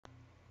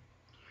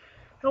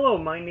Hello,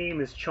 my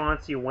name is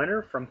Chauncey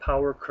Wenner from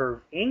Power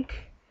Curve Inc.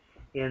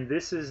 And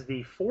this is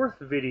the fourth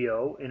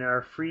video in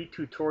our free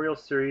tutorial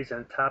series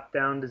on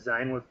top-down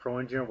design with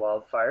ProEngineer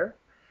Wildfire.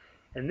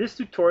 And this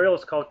tutorial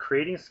is called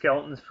Creating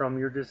Skeletons from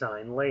Your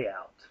Design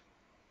Layout.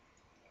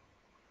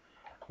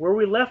 Where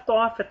we left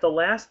off at the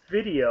last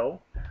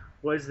video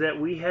was that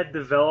we had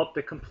developed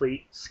a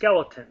complete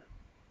skeleton.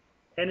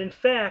 And in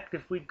fact,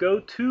 if we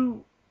go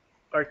to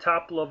our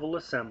top-level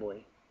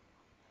assembly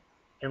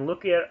and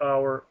look at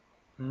our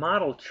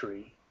model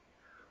tree,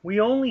 we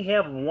only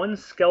have one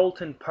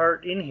skeleton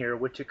part in here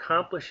which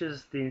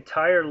accomplishes the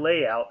entire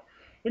layout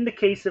in the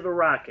case of a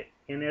rocket.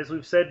 And as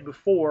we've said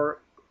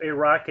before, a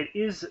rocket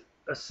is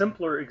a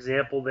simpler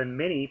example than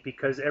many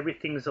because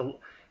everything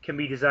can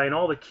be designed.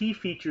 All the key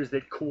features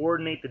that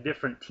coordinate the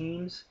different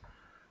teams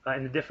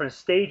and the different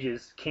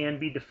stages can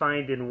be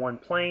defined in one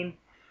plane.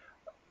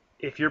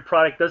 If your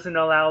product doesn't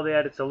allow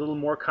that, it's a little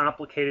more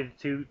complicated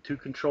to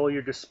control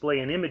your display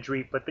and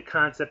imagery, but the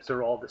concepts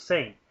are all the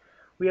same.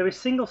 We have a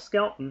single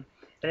skeleton,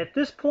 and at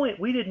this point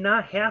we did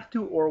not have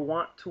to or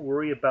want to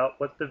worry about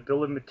what the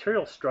bill of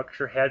material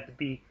structure had to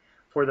be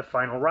for the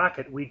final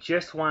rocket. We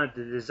just wanted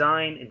to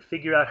design and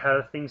figure out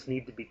how things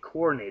need to be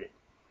coordinated.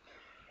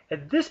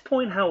 At this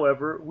point,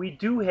 however, we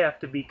do have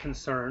to be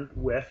concerned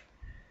with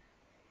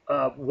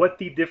what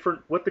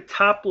the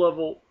top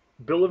level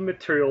bill of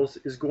materials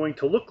is going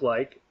to look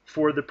like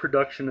for the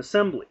production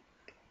assembly.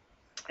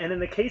 And in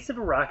the case of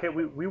a rocket,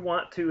 we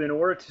want to, in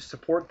order to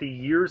support the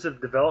years of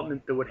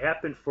development that would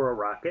happen for a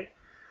rocket,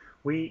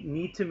 we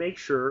need to make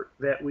sure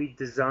that we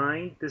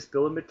design this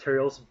bill of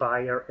materials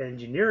by our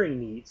engineering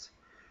needs,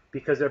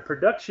 because our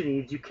production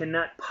needs, you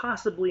cannot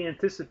possibly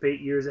anticipate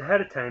years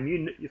ahead of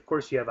time. Of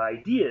course, you have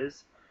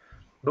ideas,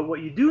 but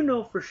what you do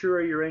know for sure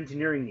are your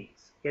engineering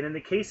needs. And in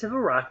the case of a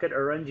rocket,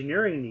 our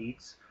engineering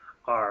needs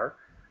are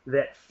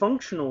that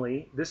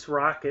functionally this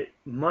rocket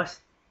must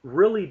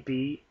really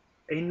be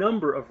a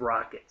number of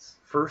rockets.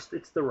 First,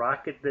 it's the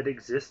rocket that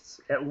exists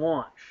at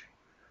launch.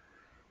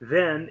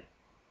 Then,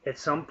 at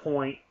some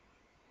point,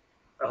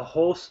 the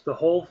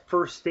whole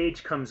first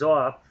stage comes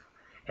off,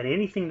 and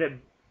anything that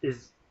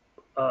is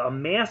a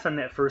mass on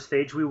that first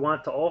stage, we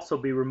want to also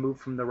be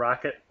removed from the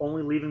rocket,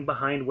 only leaving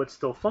behind what's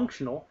still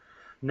functional.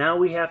 Now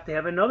we have to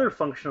have another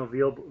functional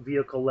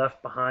vehicle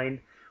left behind,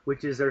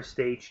 which is our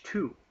stage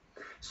 2.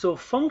 So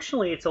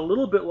functionally, it's a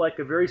little bit like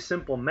a very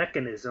simple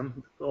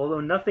mechanism.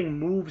 Although nothing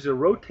moves or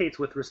rotates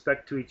with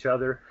respect to each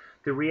other,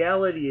 the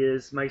reality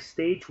is my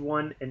stage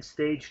 1 and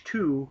stage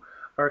 2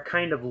 are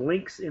kind of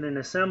links in an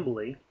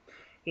assembly.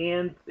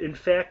 And in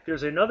fact,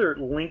 there's another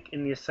link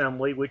in the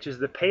assembly, which is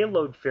the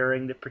payload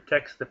fairing that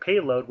protects the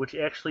payload, which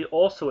actually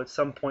also at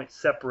some point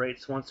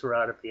separates once we're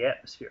out of the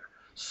atmosphere.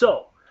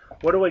 So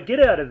what do I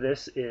get out of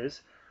this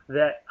is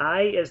that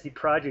I, as the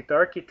project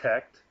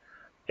architect,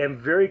 am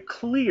very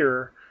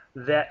clear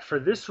that for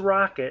this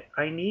rocket,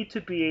 I need to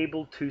be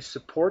able to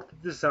support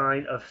the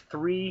design of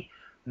 3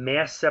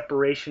 mass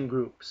separation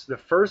groups. The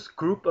first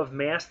group of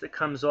mass that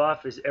comes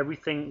off is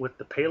everything with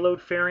the payload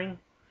fairing.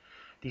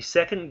 The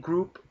second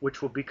group,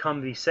 which will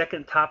become the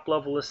second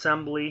top-level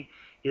assembly,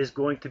 is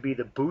going to be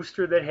the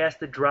booster that has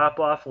to drop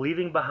off,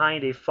 leaving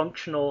behind a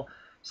functional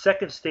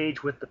second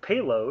stage with the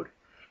payload.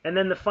 And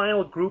then the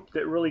final group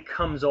that really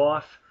comes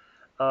off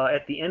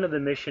at the end of the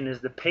mission is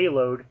the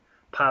payload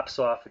pops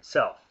off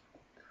itself.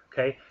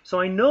 Okay, so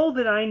I know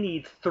that I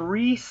need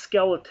 3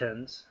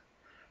 skeletons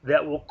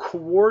that will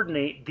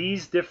coordinate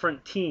these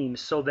different teams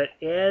so that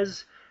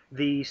as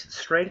the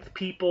strength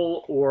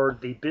people or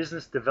the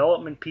business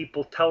development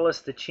people tell us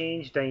to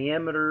change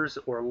diameters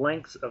or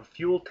lengths of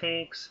fuel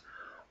tanks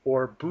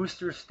or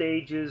booster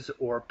stages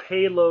or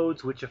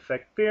payloads which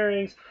affect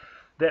bearings,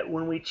 that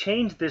when we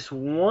change this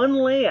one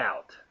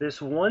layout,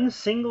 this one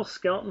single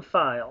skeleton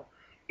file,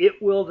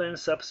 it will then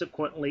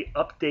subsequently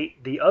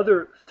update the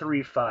other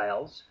 3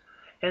 files.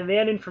 And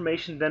that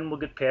information then will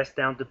get passed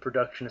down to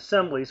production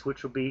assemblies,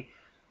 which will be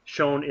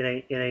shown in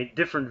a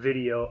different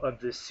video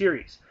of this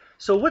series.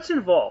 So what's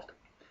involved?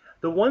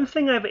 The one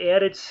thing I've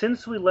added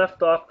since we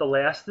left off the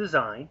last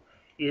design,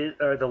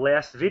 or the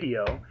last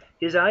video,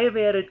 is I have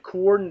added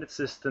coordinate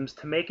systems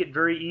to make it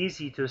very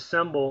easy to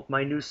assemble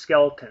my new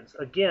skeletons.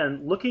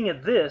 Again, looking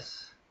at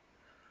this,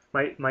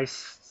 my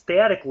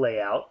static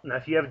layout. Now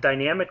if you have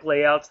dynamic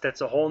layouts, that's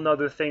a whole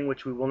nother thing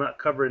which we will not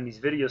cover in these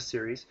video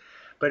series.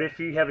 But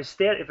if you have a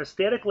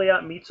static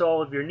layout meets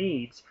all of your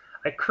needs,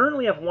 I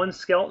currently have 1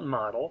 skeleton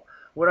model.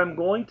 What I'm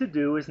going to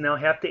do is now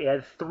have to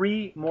add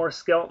 3 more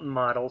skeleton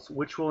models,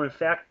 which will in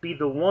fact be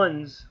the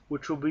ones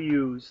which will be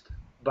used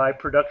by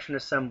production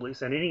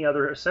assemblies and any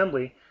other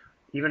assembly,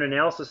 even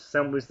analysis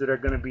assemblies that are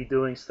going to be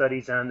doing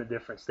studies on the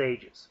different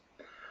stages.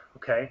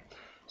 Okay,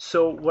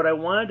 so what I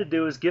wanted to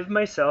do is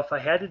I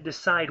had to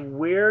decide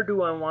where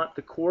do I want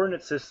the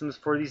coordinate systems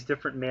for these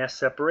different mass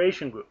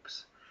separation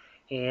groups.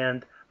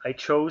 And I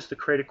chose to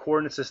create a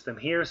coordinate system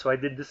here, so I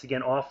did this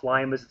again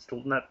offline because it's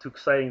not too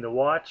exciting to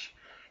watch.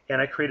 And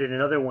I created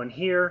another one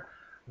here.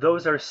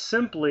 Those are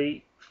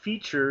simply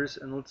features,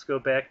 and let's go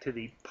back to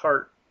the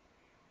part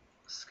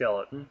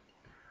skeleton.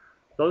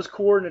 Those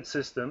coordinate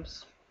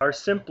systems are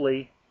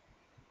simply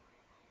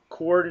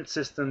coordinate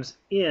systems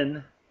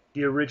in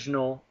the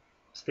original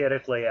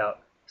static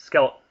layout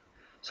skeleton.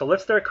 So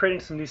let's start creating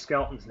some new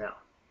skeletons now.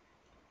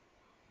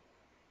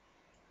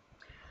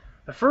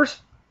 The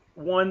first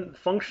one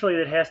functionally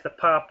that has to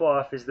pop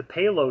off is the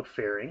payload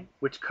fairing,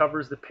 which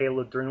covers the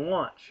payload during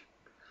launch.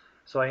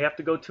 So I have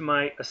to go to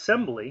my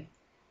assembly.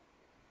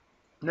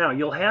 Now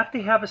you'll have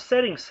to have a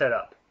setting set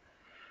up.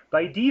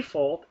 By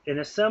default, an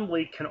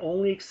assembly can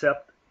only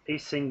accept a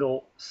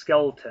single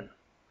skeleton.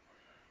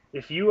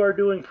 If you are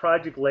doing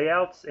project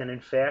layouts, and in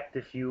fact,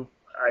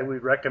 I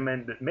would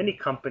recommend that many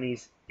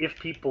companies, if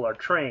people are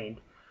trained,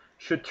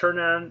 should turn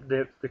on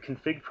the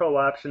Config Pro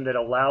option that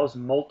allows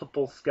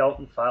multiple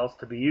skeleton files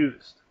to be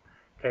used.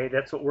 Okay,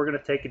 that's what we're going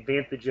to take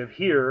advantage of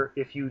here.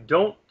 If you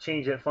don't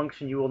change that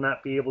function, you will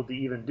not be able to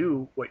even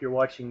do what you're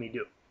watching me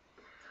do.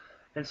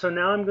 And so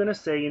now I'm going to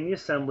say in the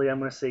assembly, I'm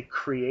going to say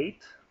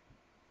create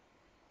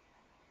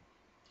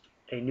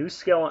a new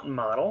skeleton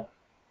model.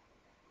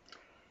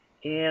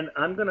 And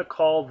I'm going to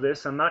call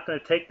this, I'm not going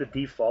to take the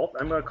default,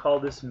 I'm going to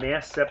call this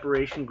Mass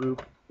Separation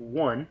Group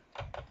 1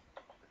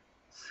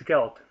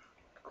 skeleton.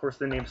 Of course,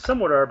 the name's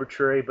somewhat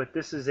arbitrary, but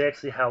this is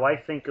actually how I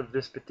think of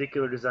this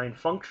particular design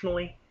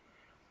functionally.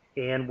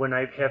 And when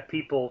I have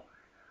people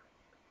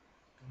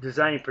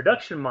designing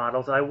production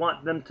models, I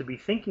want them to be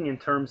thinking in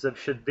terms of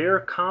should their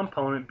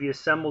component be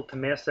assembled to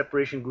Mass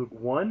Separation Group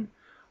 1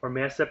 or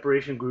Mass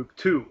Separation Group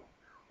 2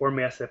 or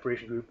Mass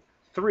Separation Group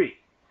 3.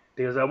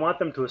 Because I want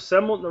them to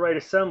assemble it in the right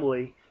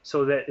assembly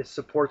so that it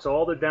supports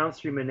all the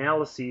downstream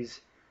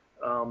analyses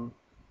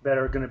that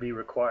are going to be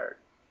required.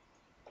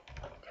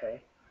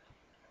 Okay.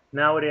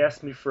 Now it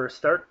asks me for a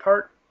start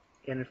part,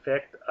 and in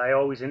fact, I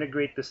always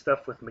integrate this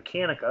stuff with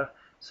Mechanica,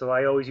 so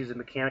I always use a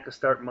Mechanica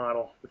start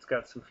model that's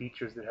got some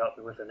features that help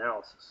me with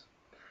analysis.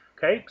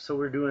 Okay, so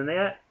we're doing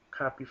that.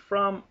 Copy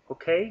from,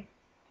 okay.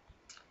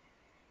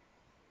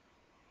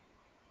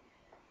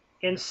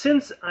 And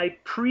since I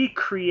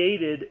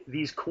pre-created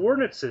these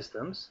coordinate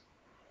systems,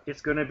 it's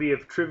going to be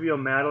of trivial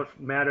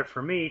matter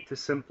for me to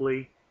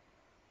simply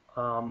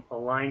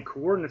align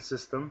coordinate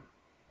system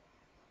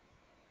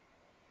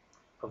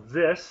of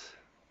this,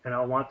 and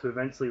I'll want to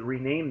eventually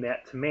rename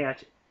that to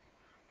match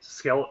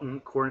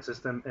skeleton coordinate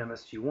system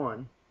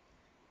MSG1.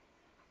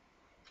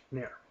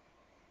 There.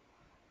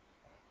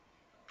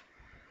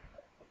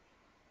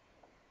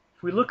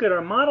 If we look at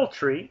our model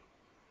tree,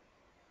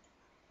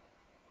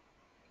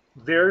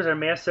 there's our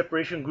Mass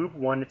Separation Group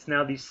 1. It's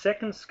now the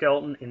second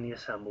skeleton in the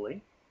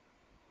assembly.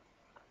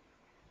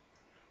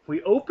 If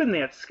we open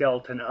that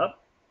skeleton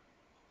up,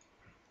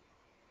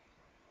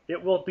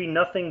 it will be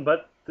nothing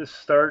but the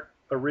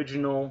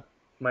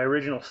my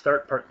original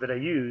start part that I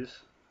use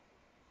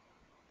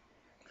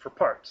for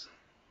parts.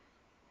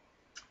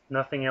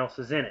 Nothing else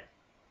is in it.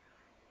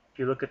 If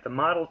you look at the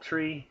model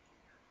tree,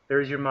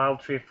 there's your model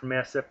tree for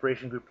Mass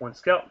Separation Group 1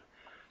 skeleton.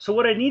 So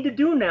what I need to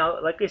do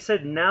now, like I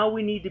said, now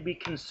we need to be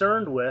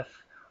concerned with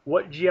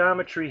what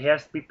geometry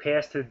has to be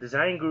passed to the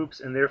design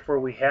groups, and therefore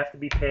we have to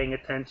be paying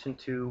attention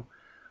to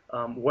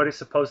what is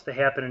supposed to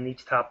happen in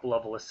each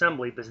top-level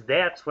assembly, because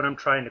that's what I'm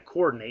trying to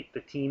coordinate,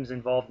 the teams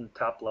involved in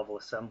top-level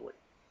assembly.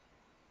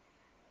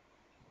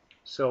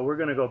 So we're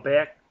going to go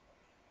back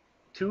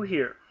to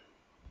here.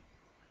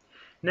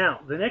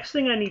 Now, the next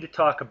thing I need to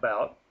talk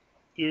about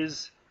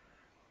is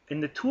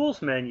in the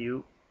Tools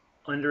menu,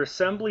 under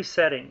Assembly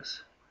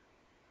Settings,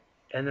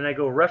 and then I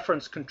go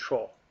Reference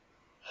Control.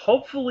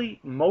 Hopefully,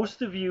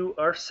 most of you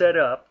are set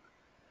up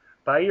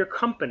by your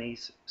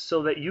companies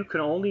so that you can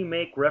only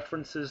make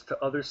references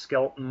to other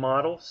skeleton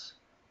models.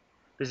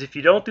 Because if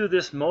you don't do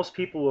this, most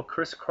people will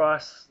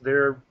crisscross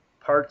their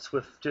parts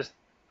with just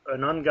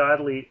an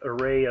ungodly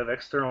array of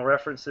external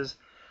references.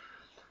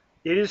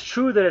 It is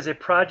true that as a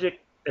project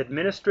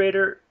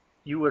administrator,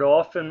 you would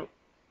often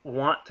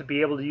want to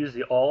be able to use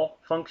the all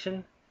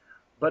function.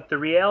 But the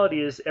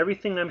reality is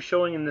everything I'm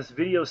showing in this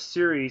video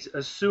series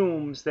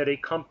assumes that a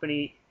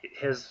company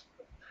has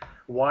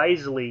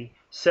wisely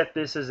set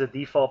this as a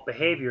default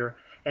behavior.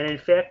 And in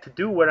fact, to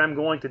do what I'm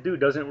going to do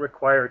doesn't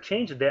require a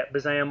change of that,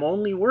 because I am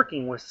only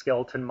working with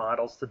skeleton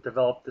models to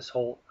develop this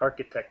whole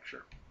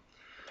architecture.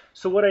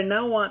 So what I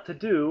now want to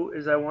do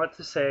is I want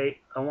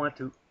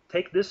to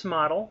take this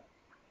model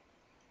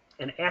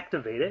and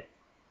activate it.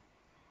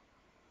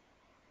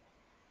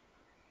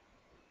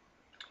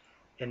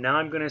 And now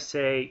I'm going to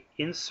say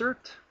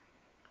Insert,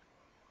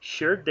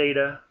 Shared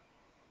Data,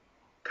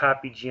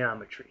 Copy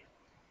Geometry.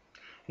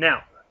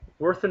 Now,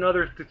 worth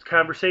another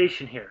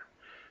conversation here.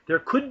 There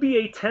could be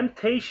a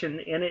temptation,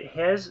 and it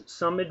has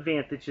some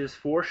advantages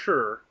for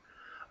sure,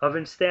 of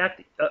in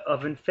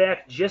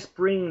fact just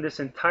bringing this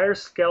entire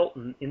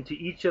skeleton into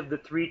each of the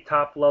 3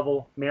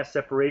 top-level Mass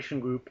Separation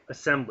Group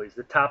assemblies,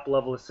 the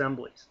top-level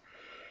assemblies.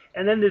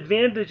 And then the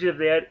advantage of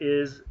that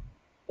is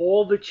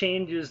all the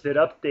changes that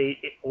update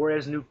or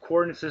as new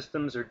coordinate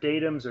systems or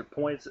datums or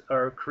points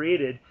are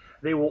created,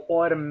 they will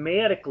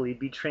automatically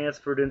be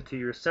transferred into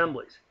your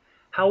assemblies.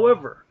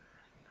 However,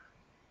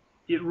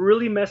 it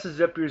really messes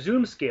up your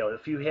zoom scale.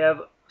 If you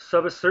have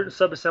certain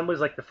sub-assemblies,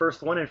 like the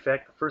first one, in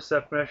fact, the first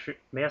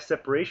mass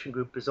separation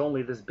group is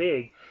only this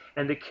big,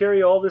 and to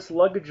carry all this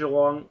luggage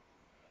along,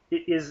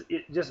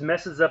 it just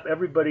messes up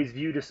everybody's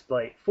view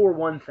display, for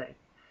one thing.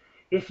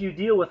 If you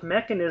deal with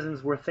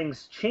mechanisms where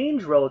things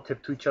change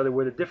relative to each other,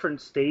 where the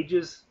different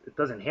stages, it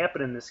doesn't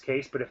happen in this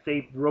case, but if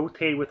they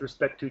rotate with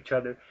respect to each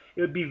other,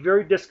 it would be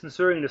very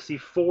disconcerting to see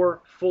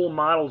 4 full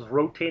models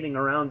rotating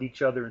around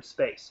each other in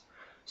space.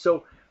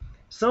 So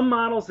some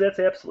models, that's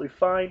absolutely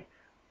fine.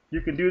 You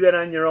can do that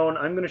on your own.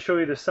 I'm going to show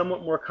you the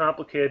somewhat more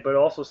complicated, but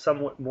also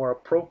somewhat more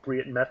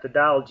appropriate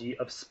methodology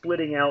of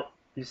splitting out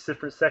these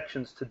different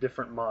sections to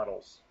different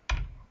models.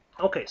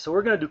 Okay, so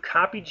we're going to do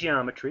copy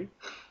geometry.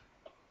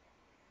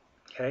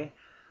 Okay, I'm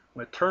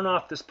going to turn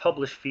off this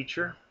publish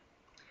feature,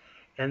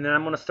 and then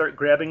I'm going to start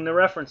grabbing the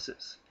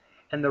references.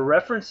 And the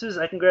references,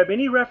 I can grab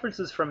any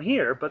references from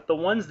here, but the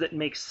ones that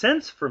make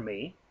sense for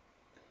me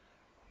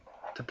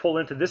to pull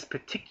into this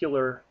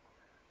particular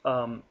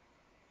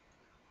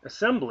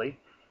assembly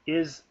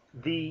is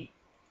the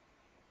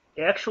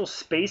actual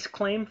space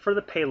claim for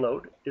the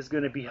payload is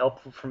going to be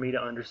helpful for me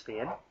to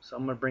understand. So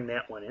I'm going to bring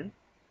that one in.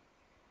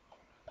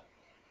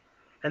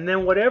 And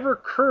then whatever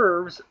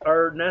curves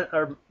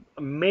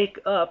make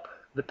up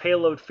the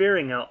payload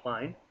fairing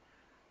outline.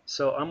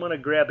 So I'm going to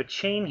grab a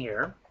chain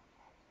here.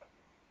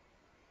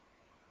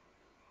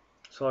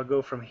 So I'll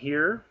go from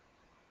here.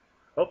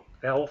 Oh,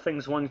 that whole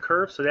thing's one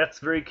curve, so that's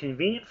very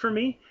convenient for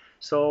me.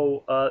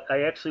 So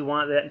I actually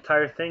want that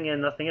entire thing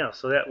and nothing else,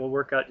 so that will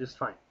work out just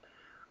fine.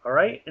 All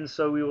right, and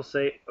so we will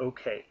say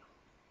OK.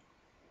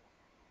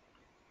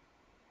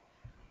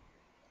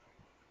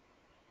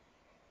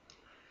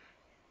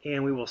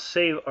 And we will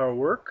save our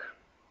work.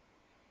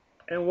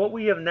 And what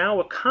we have now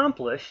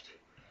accomplished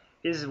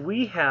is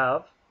we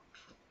have,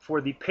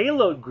 for the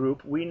payload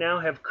group, we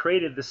now have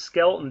created the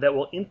skeleton that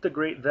will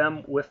integrate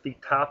them with the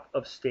top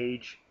of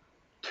stage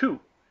 2.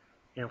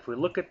 And if we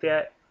look at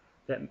that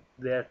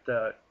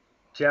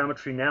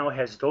geometry now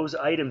has those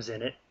items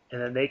in it,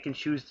 and then they can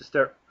choose to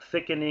start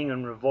thickening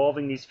and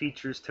revolving these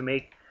features to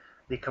make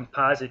the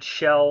composite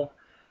shell,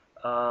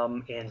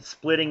 and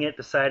splitting it,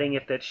 deciding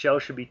if that shell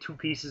should be 2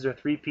 pieces or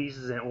 3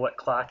 pieces, and what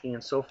clocking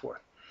and so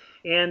forth.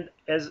 And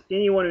as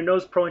anyone who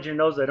knows ProEngine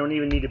knows, I don't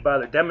even need to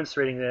bother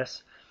demonstrating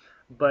this,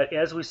 but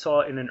as we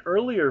saw in an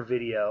earlier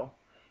video,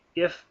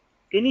 if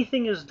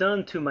anything is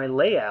done to my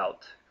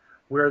layout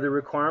where the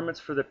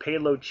requirements for the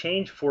payload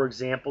change, for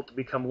example, to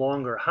become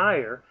longer or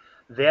higher,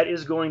 that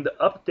is going to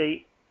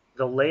update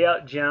the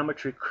layout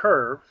geometry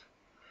curve,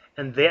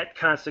 and that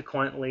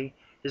consequently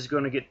is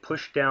going to get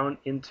pushed down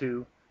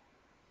into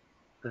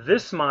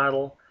this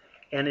model.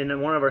 And in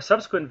one of our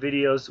subsequent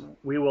videos,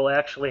 we will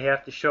actually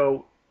have to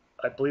show,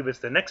 I believe it's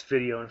the next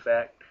video in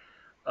fact,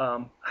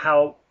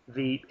 how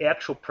the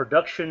actual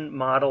production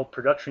model,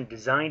 production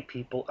design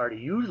people are to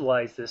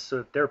utilize this so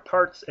that their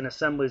parts and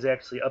assemblies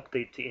actually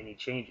update to any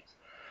changes.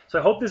 So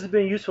I hope this has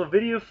been a useful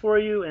video for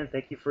you, and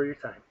thank you for your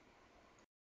time.